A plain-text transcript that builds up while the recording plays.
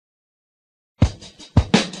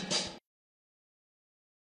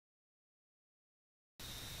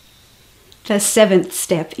The seventh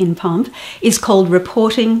step in PuMP is called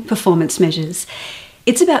reporting performance measures.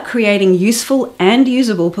 It's about creating useful and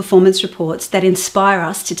usable performance reports that inspire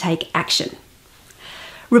us to take action.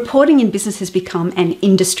 Reporting in business has become an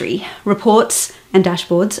industry. Reports and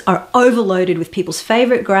dashboards are overloaded with people's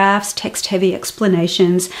favourite graphs, text-heavy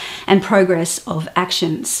explanations, and progress of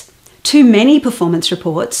actions. Too many performance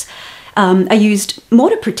reports are used more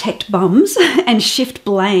to protect bums and shift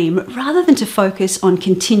blame rather than to focus on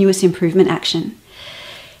continuous improvement action.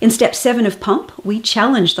 In step 7 of PuMP, we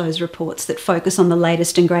challenge those reports that focus on the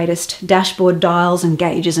latest and greatest dashboard dials and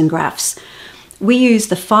gauges and graphs. We use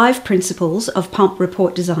the 5 principles of PuMP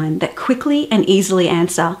report design that quickly and easily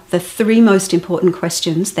answer the 3 most important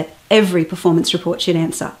questions that every performance report should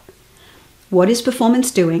answer. What is performance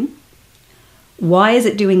doing? Why is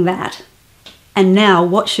it doing that? And now,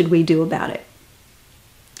 what should we do about it?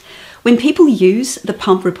 When people use the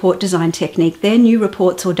PuMP report design technique, their new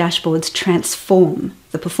reports or dashboards transform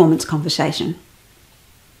the performance conversation.